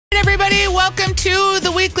welcome to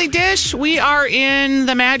the Weekly Dish. We are in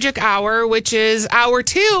the magic hour, which is hour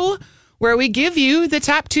 2, where we give you the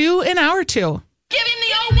top 2 in hour 2. Give him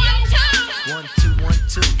the old 1, 2. 1, 2, 1,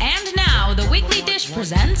 2. And now the Weekly Dish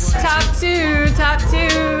presents Top 2.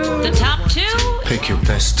 The top 2. Pick your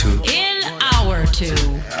best 2. In hour 2.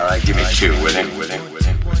 All right, give me 2 with it.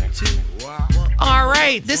 All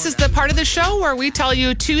right, this is the part of the show where we tell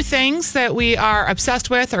you 2 things that we are obsessed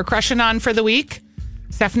with or crushing on for the week.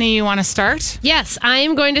 Stephanie, you want to start? Yes, I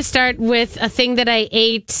am going to start with a thing that I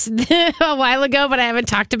ate a while ago, but I haven't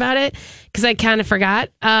talked about it because I kind of forgot.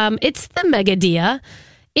 It's the Megadilla.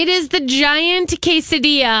 It is the giant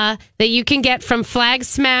quesadilla that you can get from Flag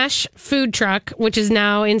Smash Food Truck, which is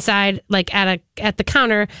now inside, like at the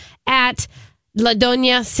counter at La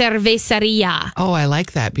Doña Cerveceria. Oh, I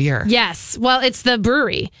like that beer. Yes. Well, it's the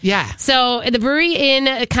brewery. Yeah. So the brewery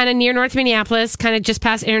in kind of near North Minneapolis, kind of just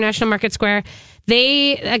past International Market Square.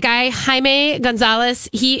 A guy, Jaime Gonzalez,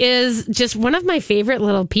 he is just one of my favorite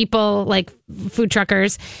little people, like food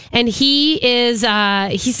truckers. And he is,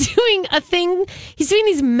 he's doing a thing. He's doing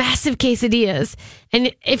these massive quesadillas.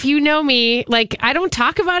 And if you know me, like, I don't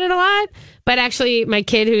talk about it a lot, but actually my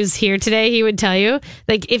kid who's here today, he would tell you,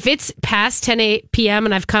 like, if it's past 10 p.m.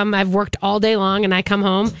 and I've worked all day long and I come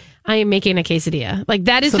home, I am making a quesadilla. Like,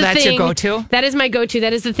 that is the thing. So that's your go-to? That is my go-to.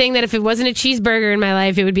 That is the thing that if it wasn't a cheeseburger in my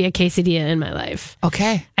life, it would be a quesadilla in my life.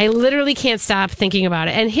 Okay. I literally can't stop thinking about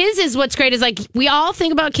it. And his is what's great is, like, we all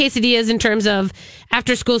think about quesadillas in terms of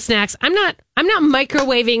after-school snacks. I'm not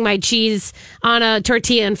microwaving my cheese on a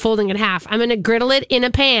tortilla and folding it half. I'm going to griddle it in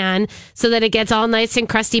a pan so that it gets all nice and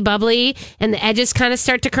crusty, bubbly, and the edges kind of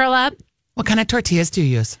start to curl up. What kind of tortillas do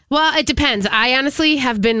you use? Well, it depends. I honestly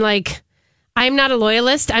have been like... I'm not a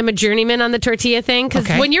loyalist. I'm a journeyman on the tortilla thing. Because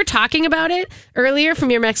when you're talking about it earlier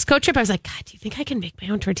from your Mexico trip, I was like, God, do you think I can make my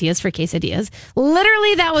own tortillas for quesadillas?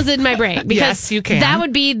 Literally, that was in my brain. Because yes, you can. That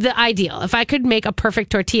would be the ideal. If I could make a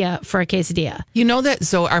perfect tortilla for a quesadilla. You know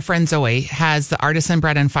that our friend Zoe has the artisan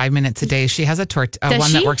bread in 5 minutes a day. She has a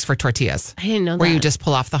one that works for tortillas. I didn't know that. Where you just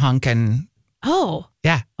pull off the hunk and... Oh.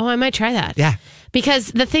 Yeah. Oh, I might try that. Yeah.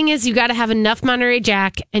 Because the thing is, you got to have enough Monterey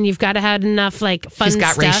Jack, and you've got to have enough like fun She's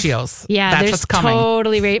got stuff. ratios. Yeah, that's there's what's coming.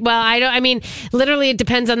 Totally. Well, I mean, literally, it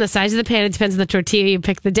depends on the size of the pan. It depends on the tortilla you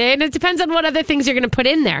pick the day, and it depends on what other things you're going to put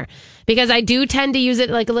in there. Because I do tend to use it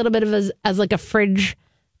like a little bit of as like a fridge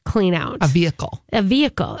clean out. A vehicle.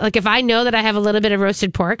 Like if I know that I have a little bit of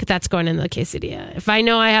roasted pork, that's going in the quesadilla. If I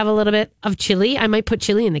know I have a little bit of chili, I might put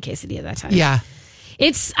chili in the quesadilla that time. Yeah.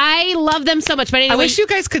 I love them so much. But anyway, I wish you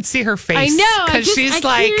guys could see her face. I know. Because she's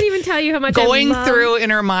like, I can't even tell you how much going I love through in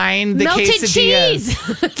her mind the melted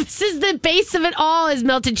quesadillas. Cheese. This is the base of it all is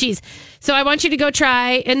melted cheese. So I want you to go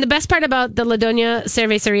try. And the best part about the La Doña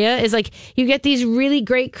Cerveceria is like you get these really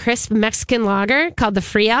great crisp Mexican lager called the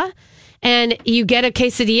Fria. And you get a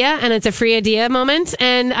quesadilla and it's a Friadilla moment.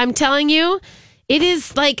 And I'm telling you, it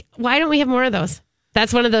is like, why don't we have more of those?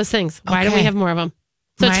 That's one of those things. Why don't we have more of them?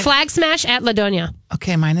 So it's Flag Smash at La Doña.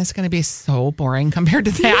 Okay, mine is going to be so boring compared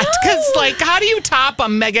to that. Because, like, how do you top a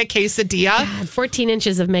mega quesadilla? God, 14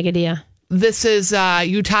 inches of Megadilla. This is,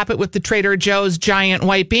 you top it with the Trader Joe's giant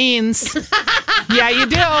white beans. Yeah, you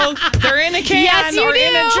do. They're in a can or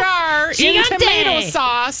in a jar in tomato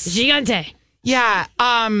sauce. Gigante. Yeah.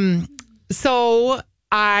 So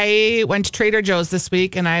I went to Trader Joe's this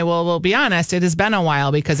week, and I will be honest, it has been a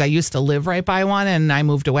while because I used to live right by one, and I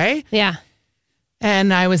moved away. Yeah.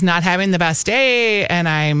 And I was not having the best day, and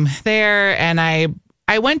I'm there, and I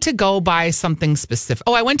went to go buy something specific.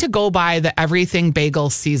 Oh, I went to go buy the Everything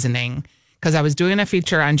Bagel seasoning because I was doing a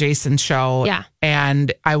feature on Jason's show. Yeah.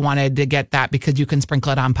 And I wanted to get that because you can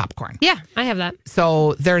sprinkle it on popcorn. Yeah, I have that.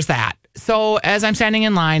 So there's that. So as I'm standing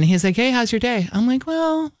in line, he's like, hey, how's your day? I'm like,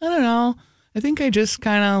 well, I don't know. I think I just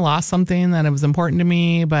kind of lost something that was important to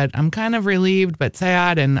me, but I'm kind of relieved but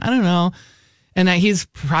sad, and I don't know. And he's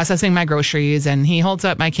processing my groceries, and he holds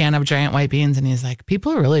up my can of giant white beans, and he's like,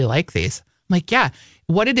 people really like these. I'm like, yeah.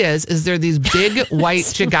 What it is they're these big white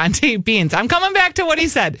gigante beans. I'm coming back to what he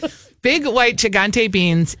said. Big white gigante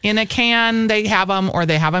beans in a can. They have them, or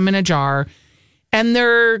they have them in a jar. And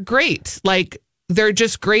they're great. Like, they're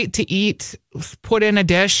just great to eat, put in a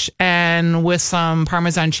dish, and with some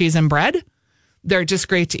Parmesan cheese and bread. They're just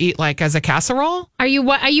great to eat like as a casserole. Are you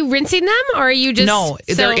rinsing them, or are you just... No,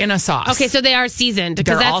 they're in a sauce. Okay, so they are seasoned,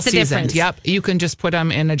 because they're that's all the seasoned. difference. Yep. You can just put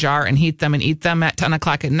them in a jar and heat them and eat them at 10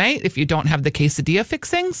 o'clock at night. If you don't have the quesadilla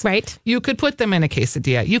fixings, right, you could put them in a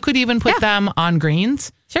quesadilla. You could even put them on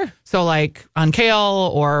greens. Sure. So like on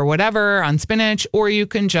kale or whatever, on spinach, or you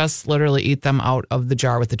can just literally eat them out of the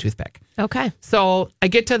jar with a toothpick. Okay. So I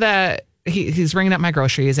get to he's ringing up my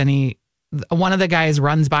groceries, and he one of the guys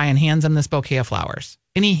runs by and hands him this bouquet of flowers.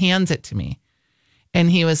 And he hands it to me. And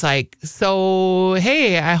he was like, so,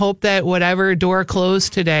 hey, I hope that whatever door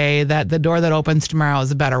closed today, that the door that opens tomorrow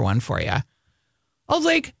is a better one for you. I was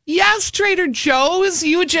like, yes, Trader Joe's,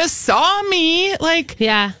 you just saw me. Like,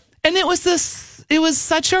 Yeah. and it was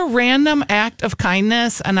such a random act of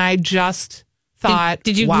kindness. And I just thought,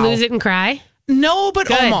 Did you wow. lose it and cry? No, but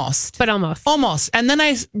Good. almost. But almost. Almost. And then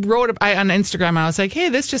I wrote on Instagram, I was like, hey,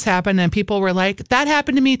 this just happened. And people were like, that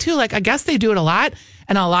happened to me too. Like, I guess they do it a lot.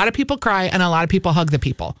 And a lot of people cry and a lot of people hug the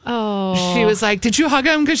people. Oh. She was like, did you hug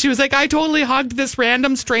him? Because she was like, I totally hugged this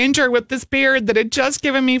random stranger with this beard that had just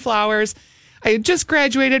given me flowers. I had just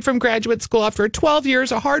graduated from graduate school after 12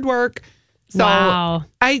 years of hard work. So Wow.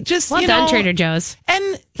 I just, Well you done, know, Trader Joe's. And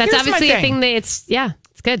That's here's my obviously a thing. thing that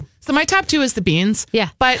it's good. So my top 2 is the beans. Yeah.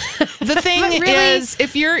 But the thing But really- is,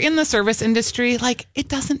 if you're in the service industry, like it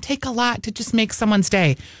doesn't take a lot to just make someone's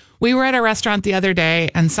day. We were at a restaurant the other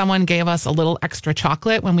day and someone gave us a little extra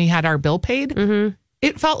chocolate when we had our bill paid. Mm-hmm.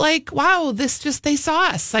 It felt like, wow, they saw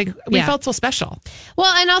us. Like we Yeah. felt so special.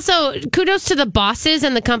 Well, and also kudos to the bosses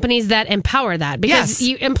and the companies that empower that, because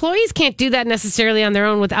Yes. employees can't do that necessarily on their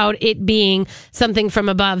own without it being something from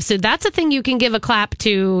above. So that's a thing you can give a clap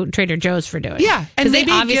to Trader Joe's for doing. Yeah, and because they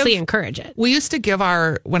maybe obviously give- encourage it. We used to give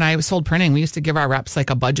when I sold printing, we used to give our reps like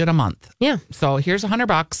a budget a month. Yeah. So here's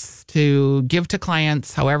 $100 to give to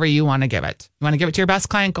clients however you want to give it. You want to give it to your best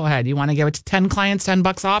client? Go ahead. You want to give it to 10 clients,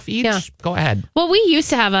 $10 off each? Yeah. Go ahead. Well, we used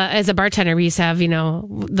to have as a bartender, we used to have,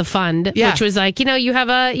 the fund, Yeah. which was like, you have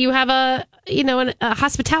a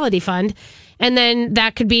hospitality fund. And then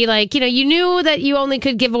that could be like, you knew that you only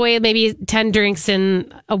could give away maybe 10 drinks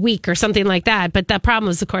in a week or something like that. But the problem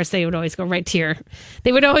was, of course, they would always go right to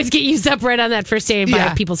they would always get used up right on that first day by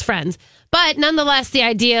Yeah. people's friends. But nonetheless, the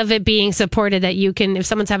idea of it being supported, that you can, if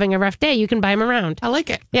someone's having a rough day, you can buy them around. I like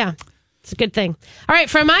it. Yeah. It's a good thing. All right.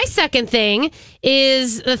 For my second thing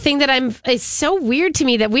is the thing that it's so weird to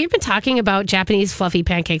me that we've been talking about Japanese fluffy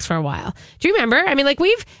pancakes for a while. Do you remember? I mean, like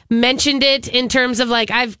we've mentioned it in terms of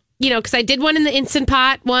like, because I did one in the Instant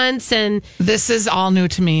Pot once, and This is all new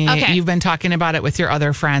to me. Okay. You've been talking about it with your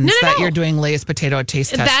other friends that no. you're doing Lay's potato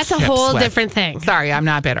taste test. that's a chips whole with. different thing. Sorry, I'm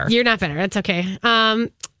not bitter. You're not better. That's okay.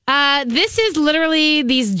 This is literally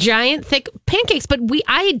these giant thick pancakes, but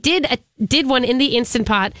I did one in the Instant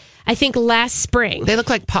Pot, I think last spring. They look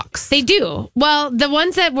like pucks. They do. Well, the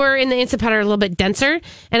ones that were in the Instant Pot are a little bit denser,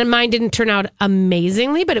 and mine didn't turn out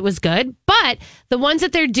amazingly, but it was good. But the ones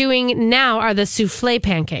that they're doing now are the souffle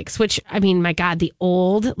pancakes, which, I mean, my God, the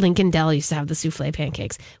old Lincoln Dell used to have the souffle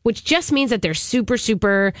pancakes, which just means that they're super,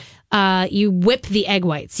 super, you whip the egg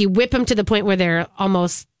whites. You whip them to the point where they're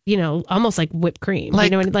almost like whipped cream,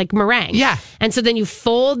 Like- like meringue. Yeah. And so then you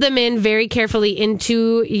fold them in very carefully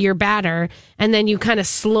into your batter, and then you kind of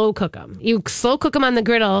slow cook them. You slow cook them on the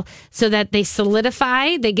griddle so that they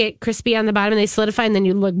solidify, they get crispy on the bottom, and they solidify, and then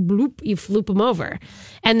you you floop them over.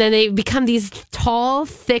 And then they become these tall,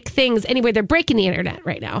 thick things. Anyway, they're breaking the internet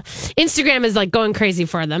right now. Instagram is like going crazy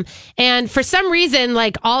for them. And for some reason,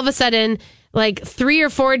 like all of a sudden, like 3 or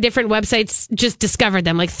 4 different websites just discovered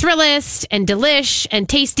them, like Thrillist and Delish and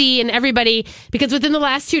Tasty and everybody, because within the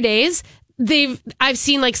last 2 days, I've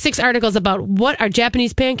seen like 6 articles about what are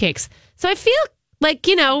Japanese pancakes. So I feel like,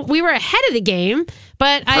 we were ahead of the game,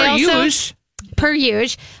 but per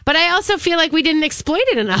usual, but I also feel like we didn't exploit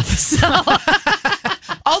it enough. So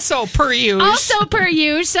Also per usual.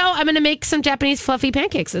 So I'm going to make some Japanese fluffy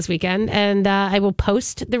pancakes this weekend, and I will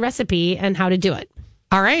post the recipe and how to do it.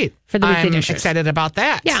 All right. For the weekly I'm dishers. excited about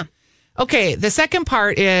that. Yeah. Okay. The second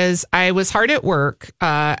part is I was hard at work.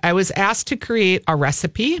 I was asked to create a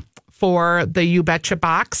recipe for the You Betcha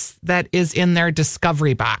box that is in their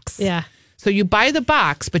Discovery box. Yeah. So you buy the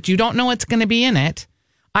box, but you don't know what's going to be in it.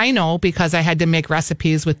 I know because I had to make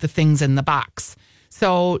recipes with the things in the box.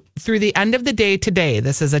 So through the end of the day today,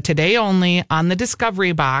 this is a today only on the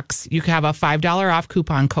Discovery box, you can have a $5 off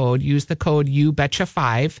coupon code. Use the code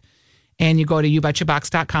YouBetcha5 and you go to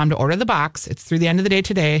youbetchabox.com to order the box. It's through the end of the day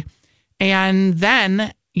today. And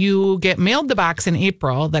then you get mailed the box in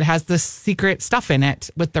April that has the secret stuff in it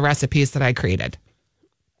with the recipes that I created.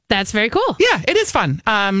 That's very cool. Yeah, it is fun.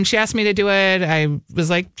 She asked me to do it. I was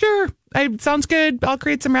like, sure, sounds good. I'll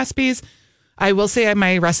create some recipes. I will say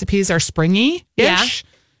my recipes are springy-ish. Yeah.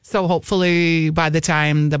 So hopefully by the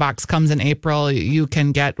time the box comes in April, you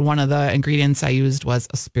can get one of the ingredients I used was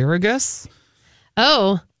asparagus.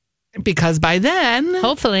 Oh, Because by then,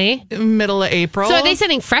 hopefully. middle of April. So are they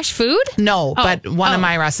sending fresh food? No, Oh, but one of oh.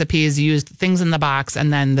 my recipes used things in the box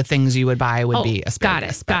and then the things you would buy would be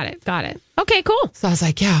asparagus. Got it. Okay, cool. So I was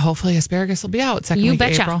like, yeah, hopefully asparagus will be out second You week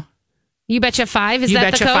betcha. of April. You Betcha 5? Is You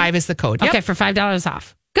that Betcha the code? 5 is the code. Yep. Okay, for $5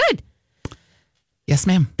 off. Good. Yes,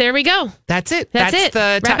 ma'am. There we go. That's it. That's it.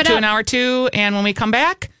 the Wrap top it two up. in hour 2. And when we come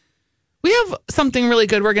back, we have something really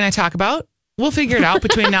good we're going to talk about. We'll figure it out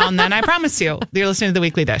between now and then. I promise you. You're listening to The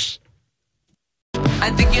Weekly Dish.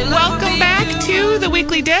 Welcome back to The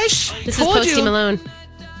Weekly Dish. This is Posty Malone.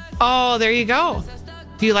 Oh, there you go.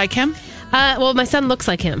 Do you like him? Well, my son looks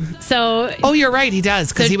like him. So, Oh, you're right. He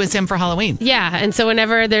does because he was him for Halloween. yeah. And so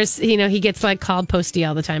whenever there's, he gets like called Posty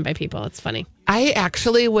all the time by people. It's funny. I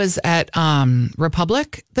actually was at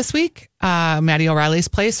Republic this week, Maddie O'Reilly's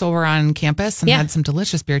place over on campus, and Yeah. had some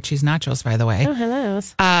delicious beer cheese nachos, by the way. Oh, hello.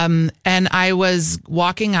 And I was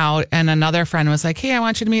walking out, and another friend was like, "Hey, I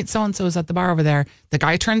want you to meet so-and-so who's at the bar over there." The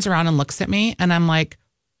guy turns around and looks at me, and I'm like,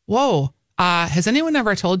 "Whoa, has anyone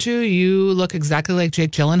ever told you look exactly like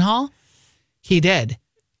Jake Gyllenhaal?" He did.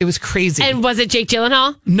 It was crazy. And was it Jake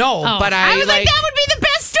Gyllenhaal? No, Oh, but I was like, that would be the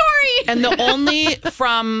best story. and the only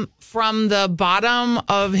from the bottom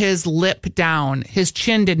of his lip down, his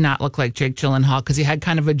chin did not look like Jake Gyllenhaal because he had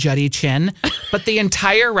kind of a jutty chin. But the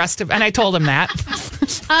entire rest of, and I told him that.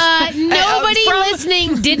 Nobody from-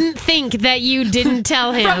 listening didn't think that you didn't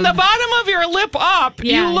tell him. From the bottom of your lip up,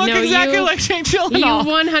 Yeah, you look no, exactly you- like Jake You Gyllenhaal.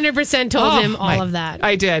 100% told him all my- of that.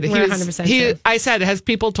 I did. We're 100% sure. I said, "Has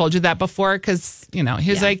people told you that before?" Because he was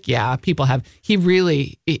Yeah. like, "Yeah, people have." He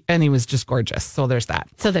was just gorgeous. So there's that.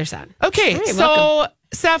 So there's that. Okay, All right, so welcome.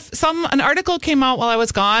 Steph, an article came out while I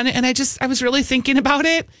was gone, and I was really thinking about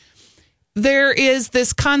it. There is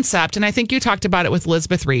this concept, and I think you talked about it with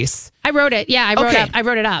Elizabeth Reese. I wrote it. Yeah, I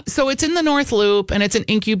wrote it up. So it's in the North Loop, and it's an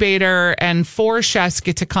incubator, and 4 chefs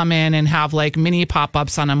get to come in and have like mini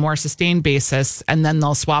pop-ups on a more sustained basis, and then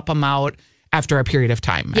they'll swap them out after a period of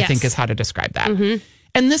time, I Yes. think is how to describe that.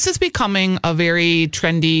 And this is becoming a very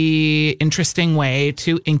trendy, interesting way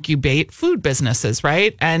to incubate food businesses,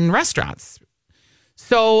 right? And restaurants.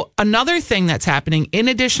 So another thing that's happening in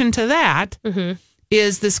addition to that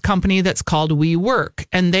is this company that's called WeWork.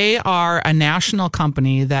 And they are a national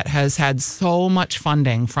company that has had so much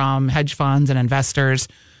funding from hedge funds and investors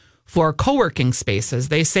for co-working spaces.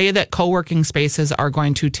 They say that co-working spaces are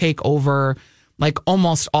going to take over like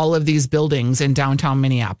almost all of these buildings in downtown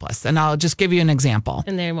Minneapolis. And I'll just give you an example.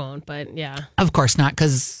 And they won't, but yeah. Of course not,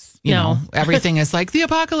 because, No. everything is like the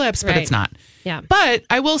apocalypse, but Right. it's not. Yeah. But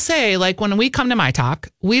I will say, like, when we come to My Talk,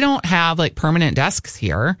 we don't have like permanent desks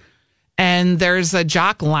here. And there's a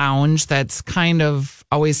jock lounge that's kind of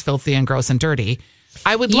always filthy and gross and dirty.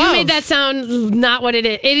 I would You love. made that sound not what it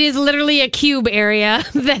is. It is literally a cube area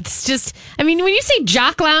that's just, I mean, when you say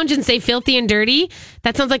jock lounge and say filthy and dirty,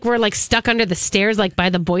 that sounds like we're like stuck under the stairs, like by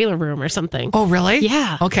the boiler room or something. Oh, really?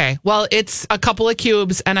 Yeah. Okay. Well, it's a couple of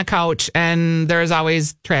cubes and a couch, and there's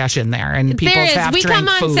always trash in there, and people There is. have We drink come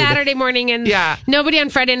on food. Saturday morning and Yeah. nobody on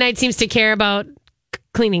Friday night seems to care about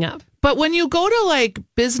cleaning up. But when you go to like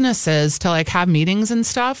businesses to like have meetings and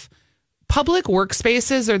stuff, public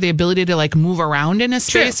workspaces or the ability to like move around in a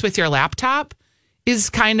space with your laptop is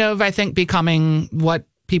kind of, I think, becoming what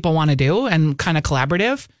people want to do and kind of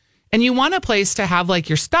collaborative. And you want a place to have like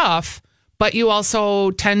your stuff, but you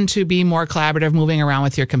also tend to be more collaborative moving around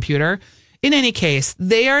with your computer. In any case,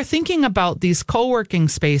 they are thinking about these co-working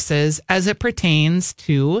spaces as it pertains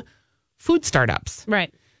to food startups.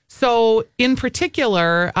 Right. So, in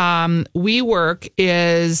particular, WeWork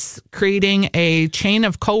is creating a chain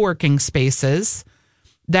of co-working spaces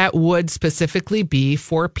that would specifically be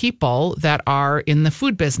for people that are in the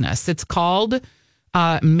food business. It's called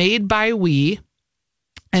Made by We,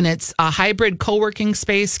 and it's a hybrid co-working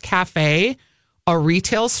space cafe, a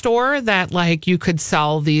retail store that like you could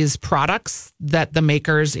sell these products that the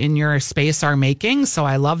makers in your space are making. So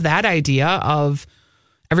I love that idea of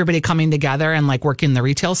everybody coming together and like working the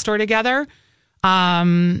retail store together.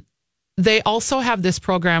 They also have this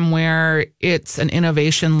program where it's an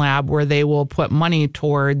innovation lab where they will put money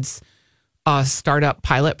towards a startup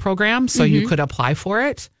pilot program. So you could apply for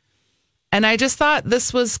it. And I just thought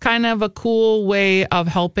this was kind of a cool way of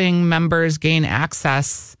helping members gain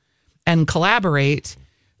access and collaborate.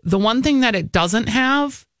 The one thing that it doesn't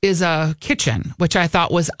have is a kitchen, which I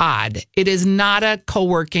thought was odd. It is not a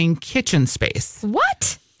co-working kitchen space.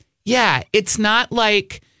 What? Yeah, it's not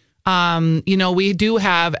like, we do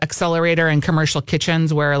have accelerator and commercial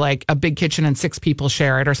kitchens where like a big kitchen and 6 people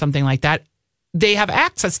share it or something like that. They have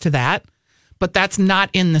access to that, but that's not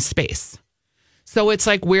in the space. So it's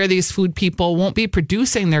like where these food people won't be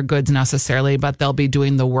producing their goods necessarily, but they'll be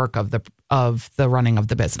doing the work of the running of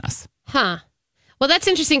the business. Huh. Well, that's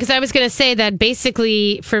interesting because I was going to say that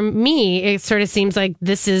basically for me, it sort of seems like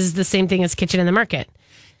this is the same thing as Kitchen in the Market.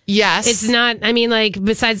 Yes. It's not, I mean, like,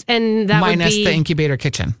 besides, and that minus would be, the incubator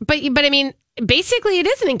kitchen. But I mean, basically it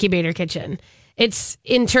is an incubator kitchen. It's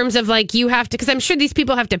in terms of like, you have to, because I'm sure these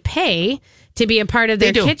people have to pay to be a part of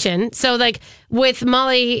their They do. kitchen. So like with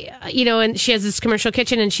Molly, and she has this commercial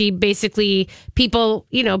kitchen and she basically, people,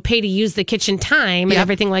 pay to use the kitchen time and Yep.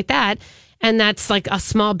 everything like that. And that's like a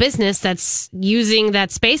small business that's using that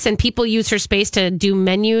space, and people use her space to do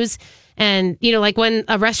menus. And, like when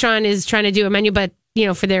a restaurant is trying to do a menu, but,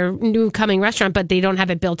 for their new coming restaurant, but they don't have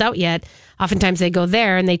it built out yet, oftentimes they go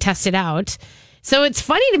there and they test it out. So it's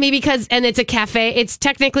funny to me because, and it's a cafe. It's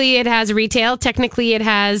technically, it has retail. Technically, it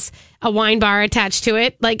has a wine bar attached to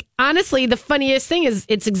it. Like, honestly, the funniest thing is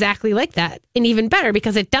it's exactly like that. And even better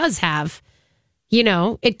because it does have,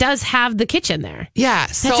 it does have the kitchen there. Yeah.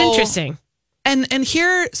 That's So, interesting. And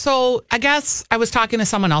here, so I guess I was talking to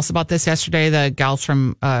someone else about this yesterday, the gals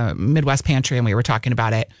from Midwest Pantry, and we were talking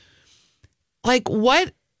about it. Like,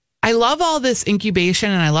 I love all this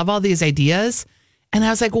incubation and I love all these ideas. And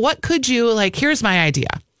I was like, what could you, here's my idea.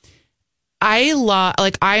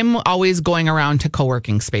 I'm always going around to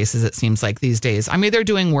co-working spaces, it seems like these days. I'm either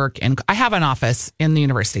doing work I have an office in the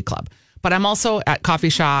University Club, but I'm also at coffee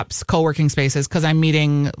shops, co-working spaces, because I'm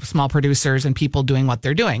meeting small producers and people doing what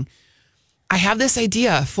they're doing. I have this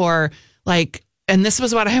idea for and this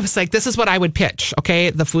was what I was like, this is what I would pitch, okay?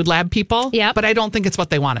 The food lab people. Yep. But I don't think it's what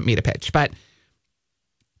they wanted me to pitch. But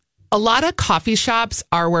a lot of coffee shops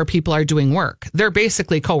are where people are doing work. They're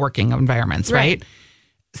basically co-working environments, right?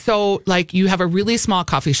 So you have a really small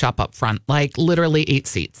coffee shop up front, literally 8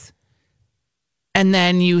 seats. And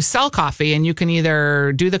then you sell coffee and you can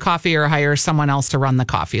either do the coffee or hire someone else to run the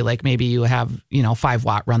coffee. Like maybe you have, 5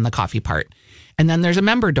 Watt run the coffee part. And then there's a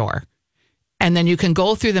member door. And then you can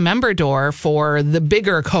go through the member door for the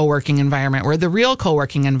bigger co-working environment where the real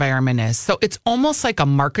co-working environment is. So it's almost like a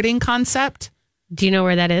marketing concept. Do you know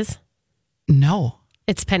where that is? No.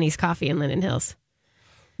 It's Penny's Coffee in Linden Hills.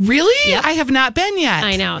 Really? Yep. I have not been yet.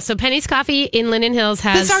 I know. So Penny's Coffee in Linden Hills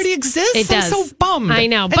has... This already exists? It does. I'm so bummed. I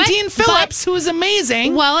know. And But Dean Phillips, who is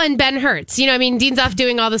amazing. Well, and Ben Hertz. Dean's off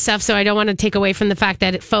doing all the stuff, so I don't want to take away from the fact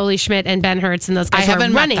that Foley Schmidt and Ben Hertz and those guys I are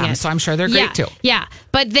haven't met running them, it. so I'm sure they're great too. Yeah.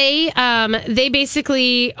 But they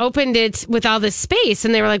basically opened it with all this space,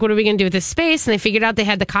 and they were like, what are we going to do with this space? And they figured out they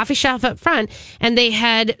had the coffee shop up front, and they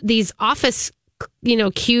had these office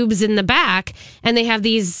cubes in the back, and they have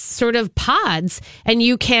these sort of pods, and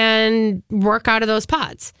you can work out of those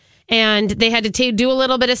pods. And they had to do a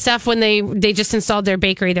little bit of stuff when they just installed their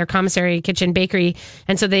bakery, their commissary kitchen bakery.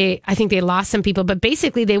 And so I think they lost some people, but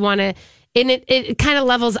basically they want to, and it kind of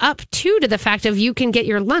levels up too to the fact of you can get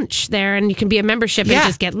your lunch there and you can be a membership and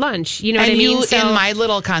just get lunch. You know what I mean? In my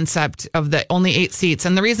little concept of the only 8 seats,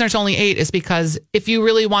 and the reason there's only 8 is because if you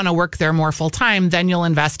really want to work there more full time, then you'll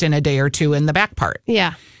invest in a day or two in the back part.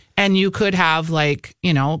 Yeah. And you could have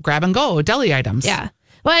grab and go deli items. Yeah.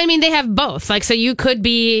 Well, I mean, they have both. So you could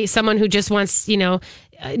be someone who just wants,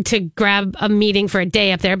 to grab a meeting for a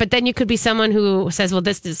day up there, but then you could be someone who says, well,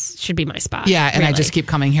 this should be my spot. Yeah, and I just keep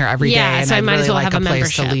coming here every day, and so I I'd might really as well like have a a place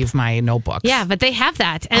membership. to leave my notebooks. Yeah, but they have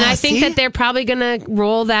that. And I think that they're probably going to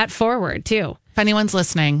roll that forward, too. If anyone's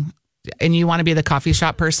listening and you want to be the coffee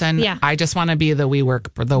shop person, I just want to be the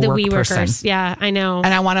work We person. Workers. Yeah, I know.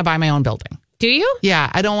 And I want to buy my own building. Do you?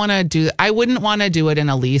 Yeah, I wouldn't want to do it in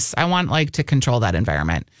a lease. I want to control that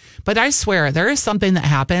environment. But I swear there is something that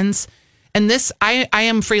happens. And this, I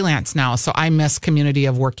am freelance now, so I miss community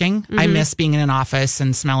of working. I miss being in an office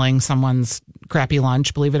and smelling someone's crappy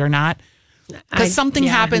lunch, believe it or not. Because something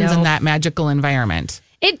happens in that magical environment.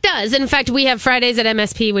 It does. In fact, we have Fridays at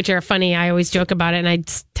MSP, which are funny. I always joke about it, and I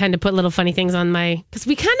tend to put little funny things on because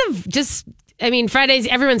we kind of just... Fridays,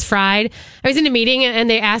 everyone's fried. I was in a meeting and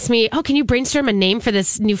they asked me, oh, can you brainstorm a name for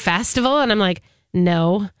this new festival? And I'm like,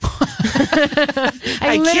 no.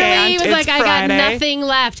 I literally was like, Friday. I got nothing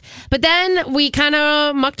left. But then we kind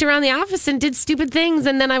of mucked around the office and did stupid things.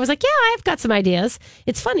 And then I was like, yeah, I've got some ideas.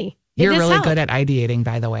 It's funny. You're really good at ideating,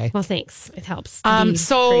 by the way. Well, thanks. It helps.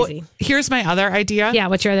 So crazy. Here's my other idea. Yeah,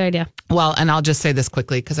 what's your other idea? Well, and I'll just say this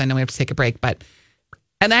quickly because I know we have to take a break,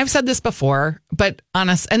 and I've said this before, but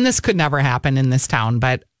honest, and this could never happen in this town,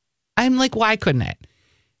 but I'm like, why couldn't it?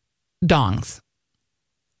 Dongs.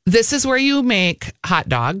 This is where you make hot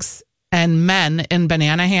dogs and men in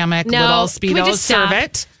banana hammock, little can we Speedos just stop? serve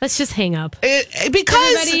it. Let's just hang up. Because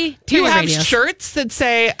Everybody, turn you your have radios. shirts that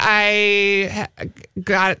say, I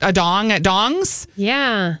got a dong at Dongs.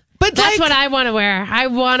 Yeah. But That's like, what I want to wear. I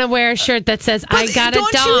want to wear a shirt that says I got a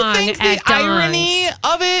don't dong you think at the irony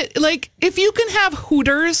of it, like if you can have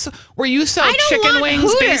Hooters where you sell I don't chicken want wings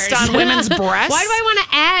Hooters. based on women's breasts, Why do I want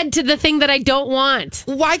to add to the thing that I don't want?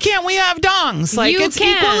 why can't we have dongs? Like You it's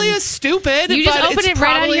can. equally as stupid. You just but open it's it right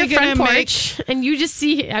out of probably your front gonna porch and you just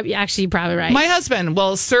see. Actually, you're probably right. My husband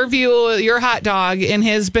will serve you your hot dog in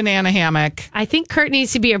his banana hammock. I think Kurt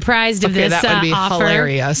needs to be apprised of Okay, this that would be offer.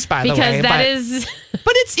 hilarious, by the way. Because that but, is.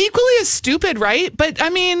 but it's equally as stupid, right? But I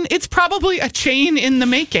mean, it's probably a chain in the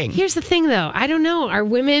making. Here's the thing, though. I don't know. Are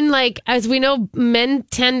women, like, as we know, men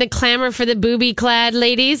tend to clamor for the booby-clad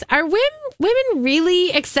ladies. Are women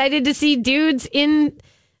really excited to see dudes in,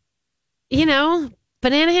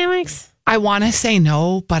 banana hammocks? I want to say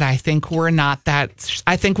no, but I think we're not that.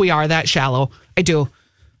 I think we are that shallow. I do.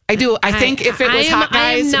 I think if it was hot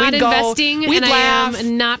guys, I am not we'd go. investing, We'd and laugh. I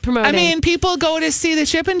am not promoting. I mean, people go to see the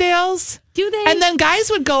Chippendales. Do they? And then guys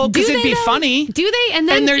would go because Do it'd they, be though? funny. Do they? And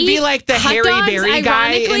then there'd be eat like the hot Harry dogs, Berry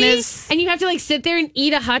guy in ironically, his. and you have to like sit there and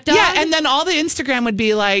eat a hot dog. Yeah, and then all the Instagram would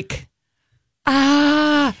be like,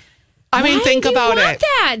 I mean, Why think do you about want it.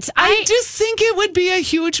 That I just think it would be a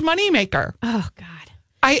huge moneymaker. Oh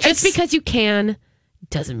God! Just Just because you can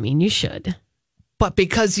doesn't mean you should. But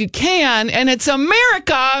because you can, and it's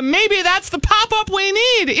America, maybe that's the pop-up we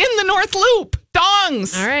need in the North Loop.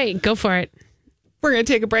 Dongs. All right, go for it. We're going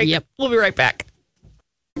to take a break. Yep. We'll be right back.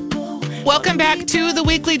 Welcome back to the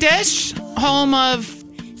Weekly Dish, home of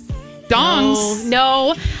dongs.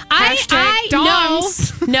 No. Hashtag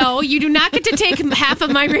dongs. No, you do not get to take half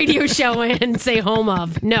of my radio show and say home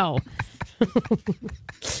of. No.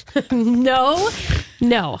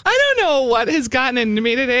 No. I don't know what has gotten into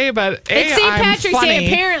me today, but A, It's St. I'm Patrick's funny, Day,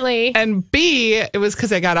 apparently. and B, it was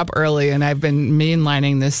because I got up early and I've been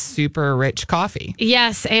mainlining this super rich coffee.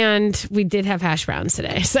 Yes, and we did have hash browns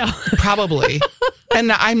today, so. Probably.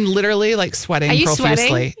 And I'm literally like sweating Are you profusely.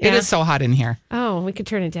 sweating? It Yeah. is so hot in here. Oh, we could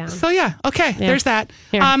turn it down. So yeah, okay, there's that.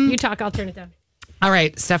 Here, you talk, I'll turn it down. All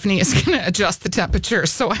right, Stephanie is going to adjust the temperature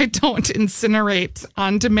so I don't incinerate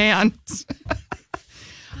on demand.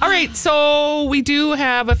 All right, so we do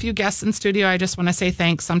have a few guests in studio. I just want to say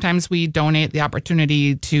thanks. Sometimes we donate the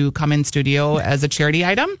opportunity to come in studio as a charity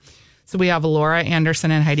item. So we have Laura Anderson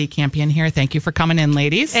and Heidi Campion here. Thank you for coming in,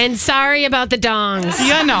 ladies. And sorry about the dongs.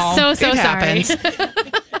 You know, So it sorry. happens.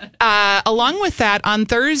 Along with that, on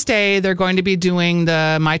Thursday, they're going to be doing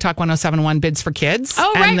the My Talk 1071 Bids for Kids.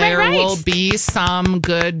 Oh, and right. there will be some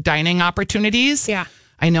good dining opportunities. Yeah.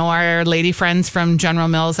 I know our lady friends from General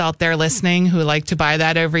Mills out there listening who like to buy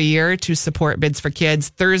that every year to support Bids for Kids.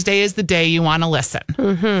 Thursday is the day you want to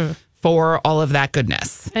listen for all of that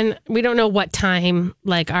goodness. And we don't know what time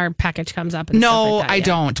like our package comes up. And No, stuff like that I yet.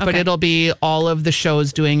 don't. But Okay. it'll be all of the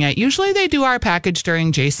shows doing it. Usually they do our package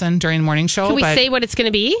during Jason, during the morning show. Can we but say what it's going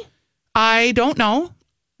to be? I don't know.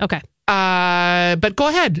 Okay. But go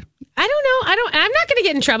ahead. I don't know. I'm not going to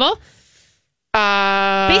get in trouble.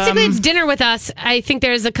 Basically, it's dinner with us. I think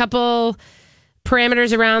there's a couple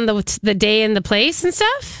parameters around the day and the place and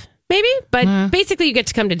stuff, maybe. But basically, you get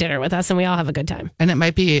to come to dinner with us, and we all have a good time. And it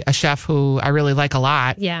might be a chef who I really like a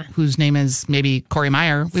lot. Yeah. Whose name is maybe Corey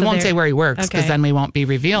Meyer. We So won't there- say where he works because Okay. then we won't be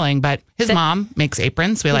revealing. But his So- mom makes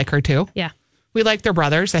aprons. We like her too. Yeah. We like their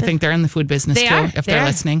brothers. I think they're in the food business They too, are. if They they're are.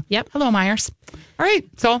 listening. Yep. Hello, Myers. All right.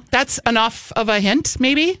 So that's enough of a hint,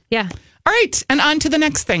 maybe. Yeah. All right. And on to the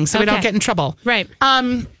next thing so we don't Okay. get in trouble. Right.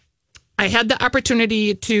 I had the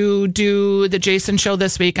opportunity to do the Jason show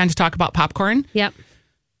this week and to talk about popcorn. Yep.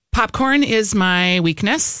 Popcorn is my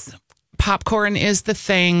weakness. Popcorn is the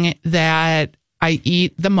thing that I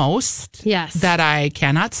eat the most. Yes. That I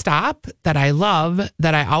cannot stop, that I love,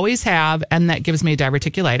 that I always have, and that gives me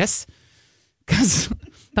diverticulitis because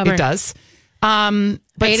Bummer. it does.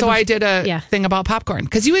 But ate so a- I did a yeah. thing about popcorn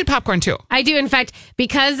because you eat popcorn too. I do. In fact,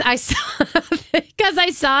 because I saw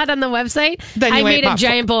it on the website, Then you I ate made a popcorn.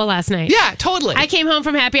 giant bowl last night. Yeah, totally. I came home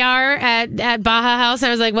from happy hour at Baja House. And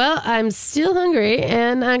I was like, well, I'm still hungry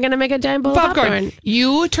and I'm going to make a giant bowl of popcorn.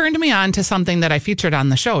 You turned me on to something that I featured on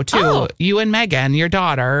the show too. Oh. You and Megan, your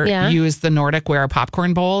daughter, Yeah. use the Nordic Ware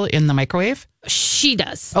popcorn bowl in the microwave. She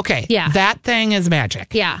does. Okay. Yeah. That thing is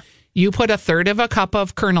magic. Yeah. You put a third of a cup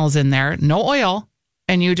of kernels in there, no oil,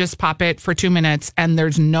 and you just pop it for 2 minutes, and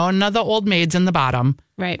there's none of the old maids in the bottom.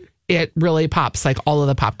 Right. It really pops like all of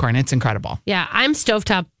the popcorn. It's incredible. Yeah. I'm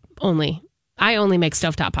stovetop only. I only make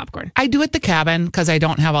stovetop popcorn. I do at the cabin because I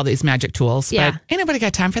don't have all these magic tools. Yeah. But ain't nobody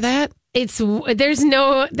got time for that. That's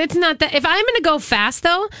not that. If I'm going to go fast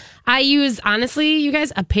though, I use, honestly, you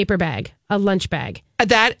guys, a paper bag, a lunch bag.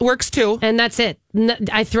 That works too. And that's it.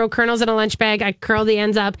 I throw kernels in a lunch bag. I curl the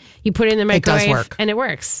ends up. You put it in the microwave. It does work. And it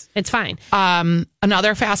works. It's fine.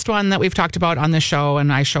 Another fast one that we've talked about on this show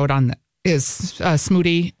and I showed on is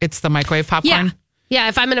Smoothie. It's the microwave popcorn. Yeah. Yeah,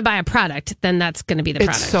 if I'm going to buy a product, then that's going to be the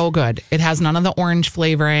product. It's so good. It has none of the orange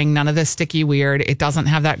flavoring, none of the sticky weird. It doesn't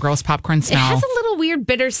have that gross popcorn smell. It has a little weird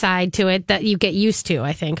bitter side to it that you get used to,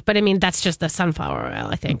 I think. But I mean, that's just the sunflower oil,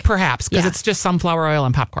 I think. Perhaps, because it's just sunflower oil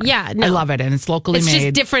and popcorn. Yeah, no. I love it, and it's locally made. It's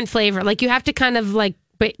just different flavor. Like, you have to kind of like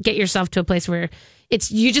get yourself to a place where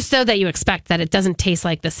you just so that you expect that it doesn't taste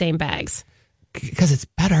like the same bags. Because it's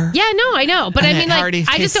better. Yeah, no, I know. But And I mean, it like, already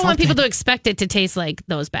I just don't want tastes people to expect it to taste like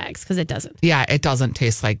those bags because it doesn't. Yeah, it doesn't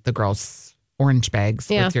taste like the gross orange bags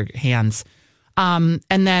with your hands. And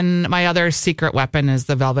then my other secret weapon is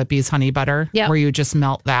the Velvet Bees honey butter, where you just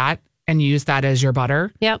melt that and use that as your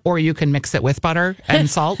butter. Yep. Or you can mix it with butter and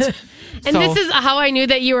salt. And this is how I knew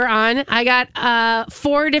that you were on. I got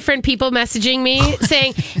 4 different people messaging me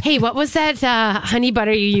saying, hey, what was that honey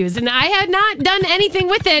butter you used? And I had not done anything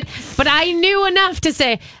with it, but I knew enough to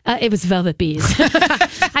say it was Velvet Bees.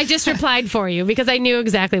 I just replied for you because I knew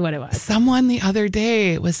exactly what it was. Someone the other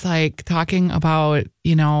day was like talking about,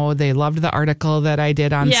 they loved the article that I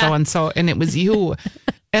did on so-and-so, and it was you.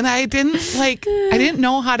 And I didn't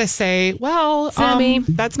know how to say, well, not me.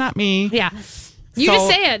 That's not me. Yeah. You just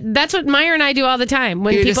say it. That's what Meyer and I do all the time.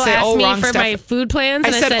 When people ask me for my food plans.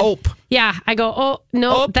 And I said Ope. Yeah. I go, oh,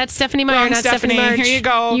 no, that's Stephanie Meyer, not Stephanie Meyer. Here you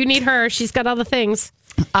go. You need her. She's got all the things.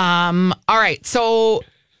 All right. So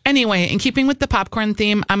anyway, in keeping with the popcorn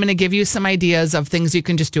theme, I'm going to give you some ideas of things you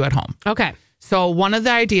can just do at home. Okay. So one of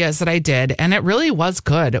the ideas that I did, and it really was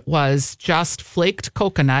good, was just flaked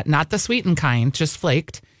coconut, not the sweetened kind, just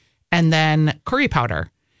flaked, and then curry powder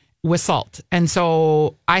with salt. And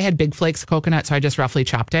so I had big flakes of coconut, so I just roughly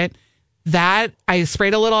chopped it. That I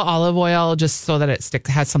sprayed a little olive oil just so that it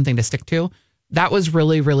has something to stick to. That was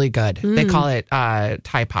really, really good. They call it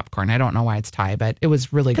Thai popcorn. I don't know why it's Thai, but it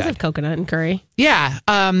was really good. Because of coconut and curry. Yeah.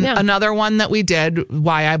 Another one that we did,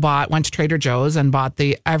 went to Trader Joe's and bought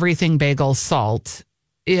the Everything Bagel salt,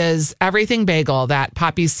 is Everything Bagel, that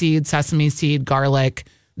poppy seed, sesame seed, garlic,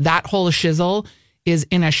 that whole shizzle is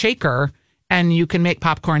in a shaker, and you can make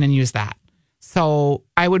popcorn and use that. So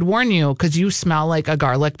I would warn you, because you smell like a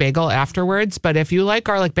garlic bagel afterwards. But if you like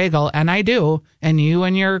garlic bagel, and I do, and you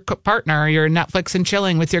and your partner, you're Netflix and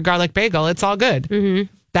chilling with your garlic bagel, it's all good.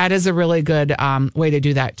 Mm-hmm. That is a really good way to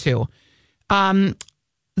do that too.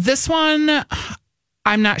 This one,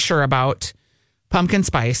 I'm not sure about. Pumpkin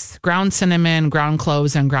spice, ground cinnamon, ground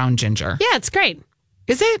cloves, and ground ginger. Yeah, it's great.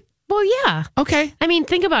 Is it? Well, yeah. Okay. I mean,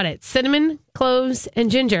 think about it. Cinnamon, cloves, and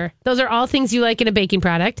ginger. Those are all things you like in a baking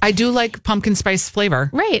product. I do like pumpkin spice flavor.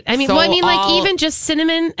 Right. I mean, So even just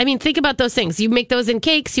cinnamon. I mean, think about those things. You make those in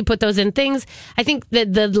cakes. You put those in things. I think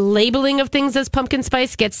that the labeling of things as pumpkin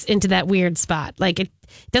spice gets into that weird spot. Like, it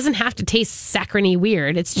doesn't have to taste saccharine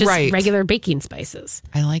weird. It's just regular baking spices.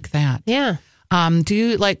 I like that. Yeah. Do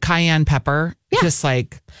you like cayenne pepper? Yeah. Just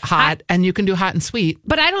like hot, and you can do hot and sweet.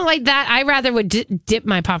 But I don't like that. I rather would dip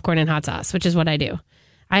my popcorn in hot sauce, which is what I do.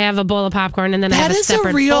 I have a bowl of popcorn, and then I have a separate That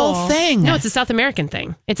is a real bowl. thing. No, it's a South American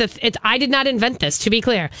thing. I did not invent this, to be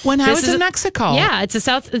clear. When I was in Mexico. Yeah,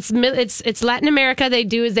 it's Latin America.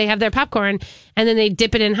 They have their popcorn, and then they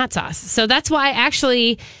dip it in hot sauce. So that's why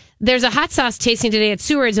actually there's a hot sauce tasting today at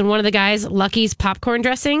Seward's, and one of the guys, Lucky's popcorn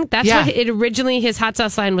dressing. That's why his hot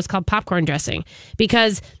sauce line was called popcorn dressing,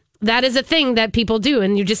 because that is a thing that people do,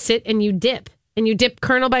 and you just sit and you dip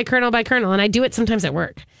kernel by kernel by kernel. And I do it sometimes at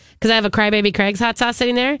work because I have a Crybaby Craig's hot sauce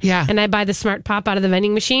sitting there. Yeah. And I buy the Smart Pop out of the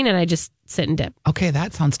vending machine, and I just sit and dip. Okay,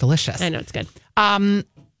 that sounds delicious. I know, it's good.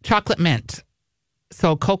 Chocolate mint.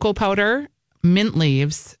 So cocoa powder, mint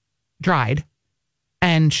leaves, dried,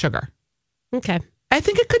 and sugar. Okay. I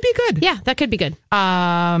think it could be good. Yeah, that could be good.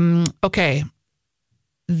 Okay.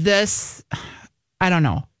 This, I don't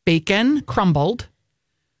know. Bacon crumbled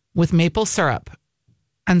with maple syrup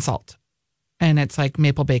and salt. And it's like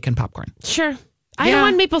maple bacon popcorn. Sure. I don't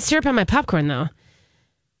want maple syrup on my popcorn, though.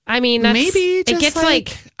 I mean, that's, maybe just it gets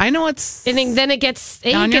like I know it's, and then it gets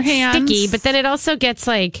on your hands. Sticky, but then it also gets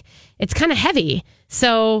like it's kind of heavy.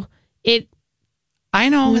 So I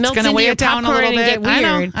know it's going to weigh it down a little bit. I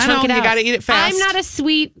know. You got to eat it fast. I'm not a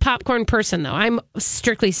sweet popcorn person, though. I'm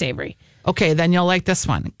strictly savory. Okay, then you'll like this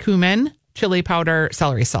one: cumin, chili powder,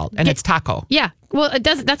 celery salt, and it's taco. Yeah. Well, it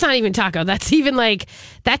does. That's not even taco. That's even like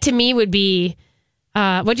that to me would be.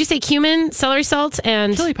 What'd you say? Cumin, celery salt,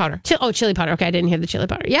 and chili powder. Chili powder. Okay, I didn't hear the chili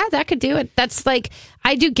powder. Yeah, that could do it. That's like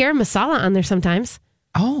I do garam masala on there sometimes.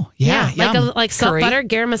 Oh, yeah. Yum. like salt, Curry. butter,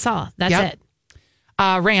 garam masala. That's Yep. it.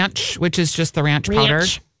 Ranch, which is just the ranch powder.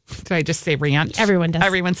 Ranch. Did I just say ranch? Everyone does.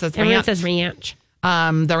 Everyone says Everyone ranch. says ranch.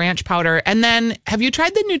 The ranch powder. And then have you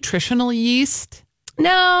tried the nutritional yeast?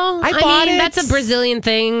 No, I bought mean it. that's a Brazilian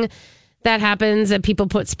thing that happens that people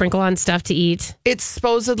sprinkle on stuff to eat. It's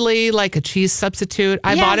supposedly like a cheese substitute.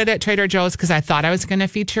 I Yeah. bought it at Trader Joe's because I thought I was going to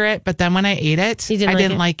feature it. But then when I ate it, You didn't I like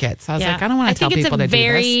didn't it? like it. So I was Yeah. like, I don't want to tell think people to it's a do this.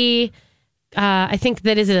 very. I think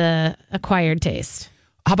that is a acquired taste.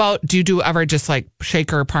 How about, do you ever just like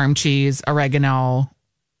shaker, parm cheese, oregano?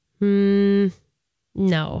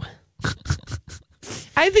 No.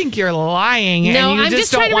 I think you're lying. No, and you I'm just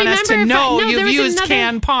just trying don't to want us to remember if know no, there you've was used another-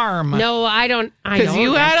 canned parm. No, I don't. Because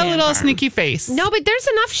you had a like little canned parm. sneaky face. No, but there's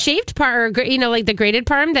enough shaved parm, or like the grated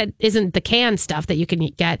parm that isn't the canned stuff that you can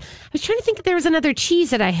get. I was trying to think if there was another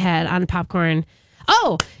cheese that I had on popcorn.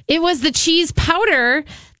 Oh, it was the cheese powder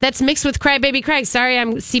that's mixed with Crybaby Craig. Sorry,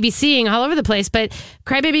 I'm CBCing all over the place, but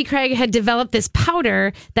Crybaby Craig had developed this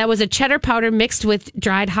powder that was a cheddar powder mixed with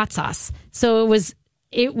dried hot sauce. So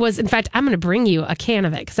it was. In fact, I'm going to bring you a can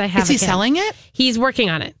of it because I have. Is he a can. selling it? He's working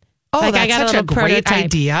on it. Oh, I that's got such a little great prototype.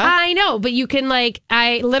 idea. I know, but you can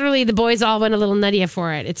the boys all went a little nutty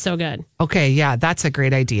for it. It's so good. Okay, yeah, that's a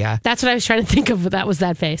great idea. That's what I was trying to think of. That was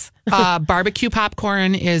that face. Barbecue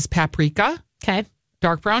popcorn is paprika, Okay.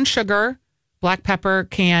 dark brown sugar, black pepper,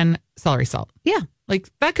 canned celery salt. Yeah. Like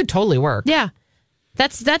that could totally work. Yeah.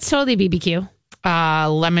 That's totally BBQ.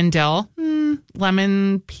 Lemon dill,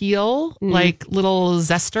 lemon peel, like little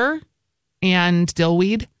zester, and dill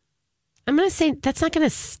weed. I'm going to say that's not going to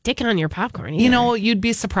stick on your popcorn either. You know, you'd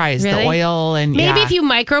be surprised. Really? The oil and Maybe yeah. if you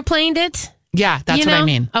microplaned it. Yeah, that's you what I know?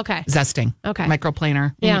 mean. Okay. Zesting. Okay.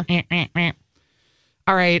 Microplaner. Yeah.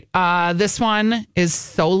 All right. This one is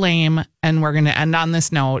so lame, and we're going to end on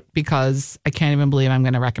this note because I can't even believe I'm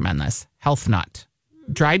going to recommend this. Health Nut.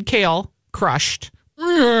 Dried kale, crushed,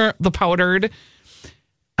 the powdered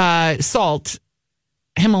salt,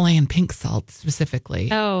 Himalayan pink salt specifically.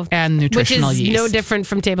 Oh. And nutritional which is yeast. no different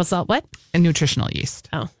from table salt. What? And nutritional yeast.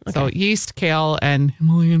 Oh, okay. So yeast, kale, and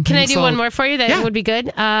Himalayan pink Can I do salt. one more for you that Yeah. would be good?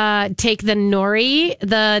 Take the nori,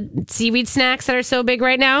 the seaweed snacks that are so big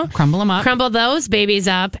right now. Crumble them up. Crumble those babies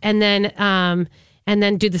up, and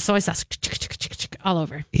then do the soy sauce all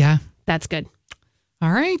over. Yeah. That's good.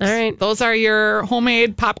 All right. All right. Those are your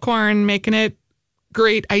homemade popcorn, making it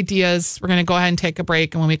great ideas. We're going to go ahead and take a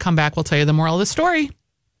break. And when we come back, we'll tell you the moral of the story.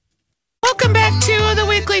 Welcome back to the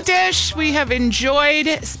Weekly Dish. We have enjoyed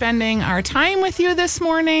spending our time with you this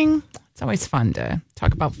morning. It's always fun to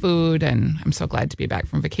talk about food, and I'm so glad to be back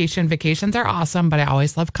from vacation. Vacations are awesome, but I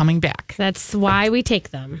always love coming back. That's why we take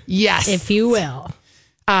them, Yes. if you will.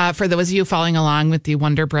 For those of you following along with the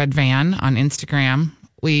Wonder Bread van on Instagram,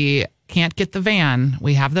 we can't get the van.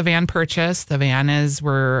 We have the van purchased. The van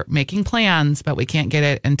we're making plans, but we can't get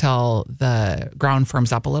it until the ground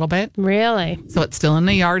firms up a little bit. Really? So it's still in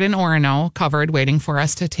the yard in Orono, covered, waiting for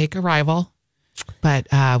us to take arrival. But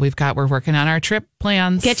we're working on our trip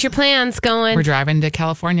plans. Get your plans going. We're driving to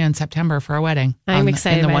California in September for a wedding. I'm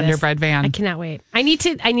excited in the by Wonder this. Bread van. I cannot wait. I need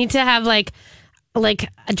to have like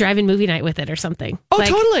a drive-in movie night with it or something. Oh, Like,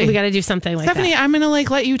 totally. We got to do something like Stephanie, that. I'm gonna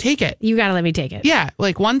let you take it. You got to let me take it. Yeah,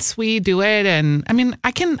 once we do it, and I mean,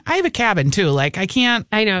 I have a cabin too. I can't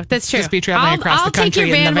I know that's true. just be traveling across the take your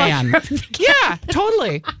country in the van while van. you're- Yeah,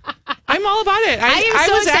 totally. I'm all about it. I am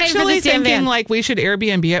so was excited for actually this damn thinking van. we should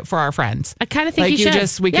Airbnb it for our friends. I kind of think you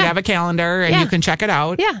should. We could Yeah. have a calendar and Yeah. you can check it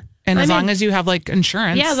out. Yeah. And I'm as long in. as you have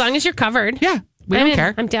insurance. Yeah, as long as you're covered. Yeah, we I'm don't in.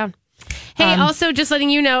 care. I'm down. Hey, also just letting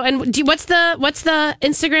you know, and what's the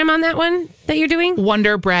Instagram on that one that you're doing?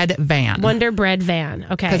 Wonder Bread van. Wonder Bread Van.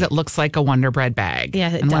 Okay. Because it looks like a Wonder Bread bag.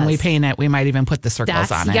 Yeah, it and when we does. paint it, we might even put the circles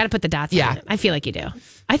dots. on You it. got to put the dots Yeah. on it. I feel like you do.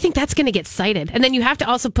 I think that's going to get cited. And then you have to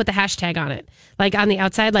also put the hashtag on it. Like on the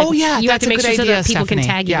outside. Like, Oh, yeah, you have that's to a make good sure so idea, that people Stephanie. can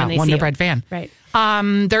tag you Yeah, when they Wonder see Bread it. van. Right.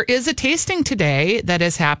 There is a tasting today that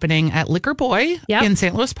is happening at Liquor Boy Yep. in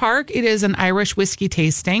St. Louis Park. It is an Irish whiskey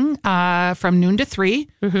tasting from noon to 3.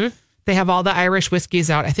 Mm-hmm. They have all the Irish whiskeys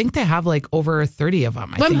out. I think they have over 30 of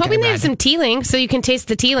them. Well, I'm think hoping I they have read. some Teeling so you can taste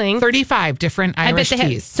the Teeling. 35 different I bet Irish they have.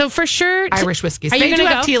 teas. So for sure. Irish whiskeys. Are you They do gonna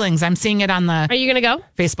have go? Teelings. I'm seeing it on the Are you going to go?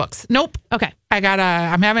 Facebooks. Nope. Okay.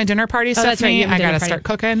 I'm having a dinner party, Oh, that's right. Stephanie. You have a I dinner got to party. start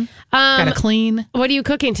cooking. Got to clean. What are you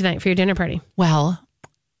cooking tonight for your dinner party? Well,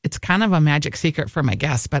 it's kind of a magic secret for my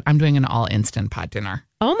guests, but I'm doing an all instant pot dinner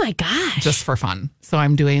Oh my gosh. just for fun. So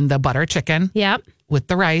I'm doing the butter chicken Yep. with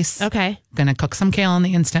the rice. Okay. Gonna cook some kale in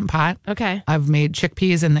the instant pot. Okay. I've made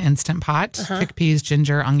chickpeas in the instant pot. Chickpeas,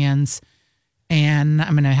 ginger, onions, and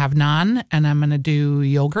I'm gonna have naan, and I'm gonna do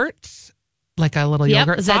yogurt like a little Yep,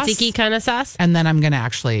 yogurt sauce. tzatziki kind of sauce. And then I'm going to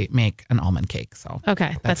actually make an almond cake. So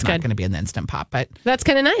Okay, that's not good. going to be in the Instant Pot, but That's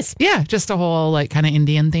kind of nice. yeah, just a whole like kind of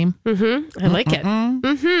Indian theme. I like it.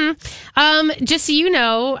 Just so you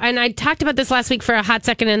know, and I talked about this last week for a hot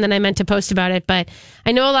second, and then I meant to post about it, but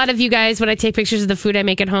I know a lot of you guys, when I take pictures of the food I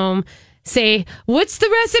make at home, say, what's the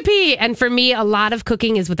recipe? And for me, a lot of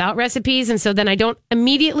cooking is without recipes. And so then I don't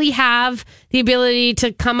immediately have the ability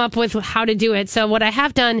to come up with how to do it. So what I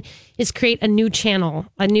have done is create a new channel,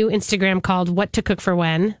 a new Instagram called What to Cook for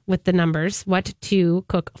When, with the numbers, What to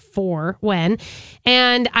Cook for When.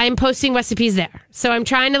 And I'm posting recipes there. So I'm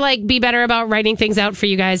trying to like be better about writing things out for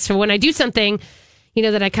you guys. So when I do something, you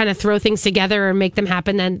know, that I kind of throw things together or make them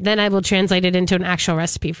happen, then I will translate it into an actual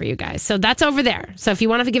recipe for you guys. So that's over there. So if you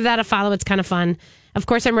want to give that a follow, it's kind of fun. Of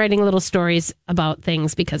course, I'm writing little stories about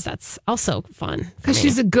things because that's also fun. Because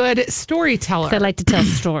she's a good storyteller. I like to tell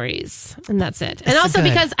stories, and that's it. And also good.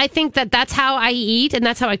 because I think that that's how I eat and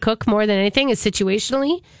that's how I cook more than anything is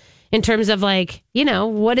situationally, in terms of like, you know,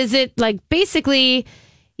 what is it like? Basically,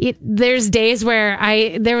 there's days where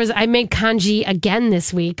I made congee again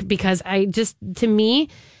this week because to me,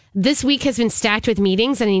 this week has been stacked with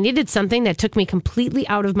meetings, and I needed something that took me completely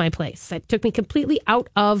out of my place. That took me completely out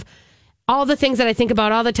of all the things that I think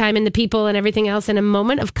about all the time and the people and everything else. And a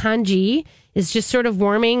moment of congee is just sort of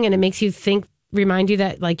warming, and it makes you remind you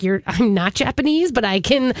that like I'm not Japanese, but I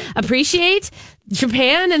can appreciate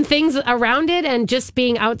Japan and things around it and just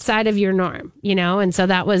being outside of your norm, you know? And so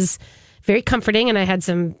that was very comforting. And I had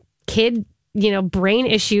some kid, brain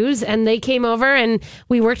issues, and they came over and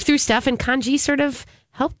we worked through stuff, and congee sort of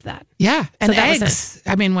helped that. Yeah. And that was eggs.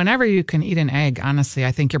 I mean, whenever you can eat an egg, honestly,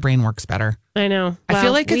 I think your brain works better. I know. I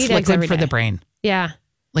feel like we it's eat eggs liquid every for the day. brain. Yeah.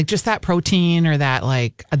 Like just that protein or that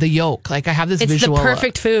like the yolk. Like I have this It's visual. the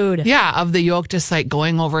perfect food. Yeah, of the yolk just like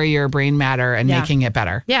going over your brain matter and Yeah. making it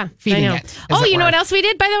better. Yeah, Feeding I know. it. as Oh, it you know were. what else we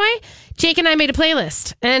did, by the way? Jake and I made a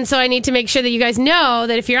playlist. And so I need to make sure that you guys know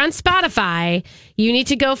that if you're on Spotify, you need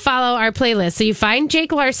to go follow our playlist. So you find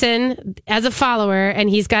Jake Larson as a follower, and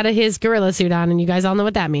he's got his gorilla suit on, and you guys all know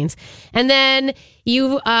what that means. And then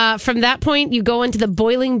you, from that point, you go into the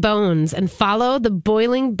Boiling Bones and follow the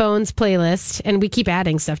Boiling Bones playlist, and we keep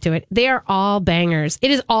adding stuff to it. They are all bangers.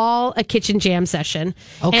 It is all a kitchen jam session.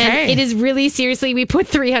 Okay. And it is really, seriously, we put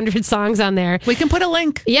 300 songs on there. We can put a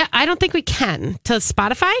link. Yeah, I don't think we can to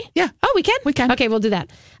Spotify. Yeah. Oh, we can? We can. Okay, we'll do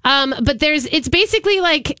that. But it's basically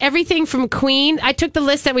like everything from Queen. I took the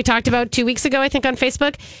list that we talked about 2 weeks ago, I think, on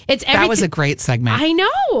Facebook. It's everything. That was a great segment. I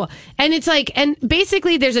know. And it's like, and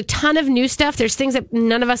basically there's a ton of new stuff. There's things that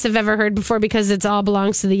none of us have ever heard before because it's all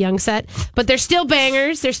belongs to the young set, but they're still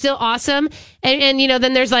bangers. They're still awesome. And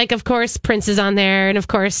then there's like, of course, Prince is on there. And of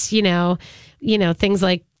course, things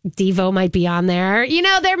like Devo might be on there.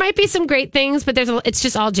 There might be some great things, but it's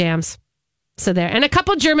just all jams. So there. And a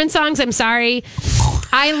couple German songs. I'm sorry.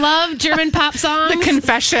 I love German pop songs. The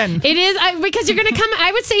confession. It is because you're going to come.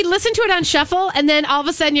 I would say listen to it on shuffle, and then all of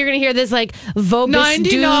a sudden you're going to hear this like Vobis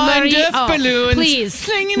 99 du Duff Marie. balloons. Please,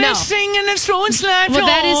 Singing no. and singing and throwing slide. Well,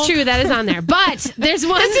 that is true. That is on there. But there's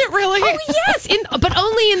one. Is it really? Oh yes, but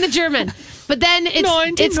only in the German. But then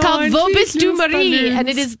it's called 99 Vobis du Marie, balloons. and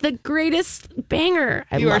it is the greatest banger.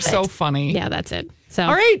 I You love are so it. funny. Yeah, that's it. So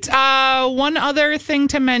All right. One other thing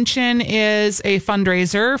to mention is a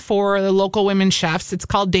fundraiser for the local women chefs. It's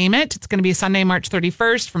called Dame It. It's going to be Sunday, March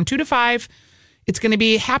 31st from 2 to 5. It's going to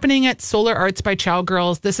be happening at Solar Arts by Chow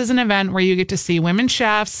Girls. This is an event where you get to see women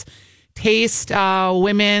chefs, taste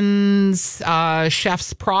women's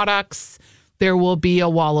chefs' products. There will be a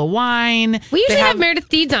wall of wine. we usually have Meredith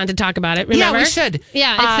Deeds on to talk about it. Remember? Yeah, we should.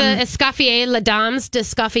 Yeah, it's Escoffier, Les Dames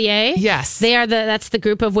d'Escoffier. Yes. That's the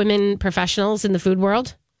group of women professionals in the food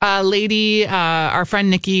world. Our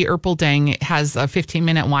friend Nikki Erpelding has a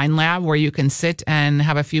 15-minute wine lab where you can sit and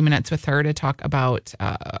have a few minutes with her to talk about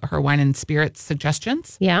her wine and spirits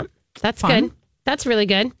suggestions. Yeah, that's Fun. good. That's really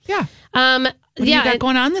good. Yeah. What do you got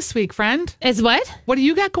going on this week, friend? Is what? What do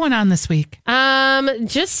you got going on this week?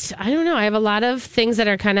 Just, I don't know. I have a lot of things that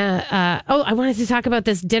are kind of, I wanted to talk about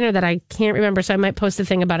this dinner that I can't remember, so I might post a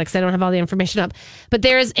thing about it because I don't have all the information up. But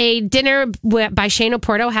there's a dinner by Shane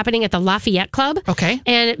Oporto happening at the Lafayette Club. Okay.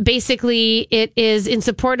 And basically it is in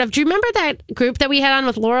support of, do you remember that group that we had on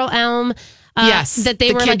with Laurel Elm? Yes, That they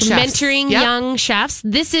the were kid like chefs. mentoring Yep. young chefs.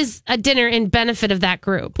 This is a dinner in benefit of that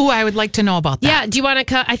group. Oh, I would like to know about that. Yeah. Do you want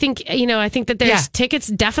to? I think that there's Yeah. tickets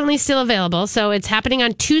definitely still available. So it's happening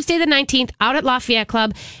on Tuesday the 19th out at Lafayette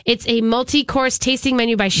Club. It's a multi-course tasting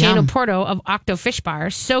menu by Shane Yum. Oporto of Octo Fish Bar.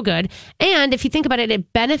 So good. And if you think about it,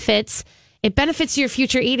 it benefits your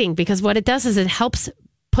future eating because what it does is it helps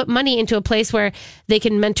put money into a place where they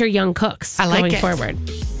can mentor young cooks I like going it. forward.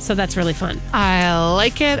 So that's really fun. I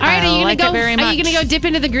like it. All right, I like it very much. Are you going to go dip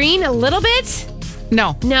into the green a little bit?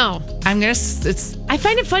 No. No. I'm going to... It's. I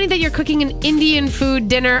find it funny that you're cooking an Indian food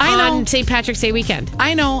dinner I know. on St. Patrick's Day weekend.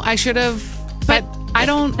 I know I should have, but I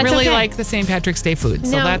don't that's really okay. like the St. Patrick's Day food,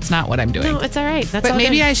 so No. that's not what I'm doing. No, it's all right. That's But all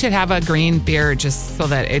maybe good. I should have a green beer just so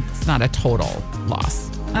that it's not a total loss.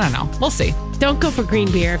 I don't know. We'll see. Don't go for green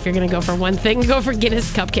beer if you're going to go for one thing. Go for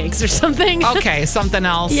Guinness cupcakes or something. Okay, something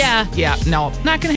else. Yeah. Yeah, no, not going to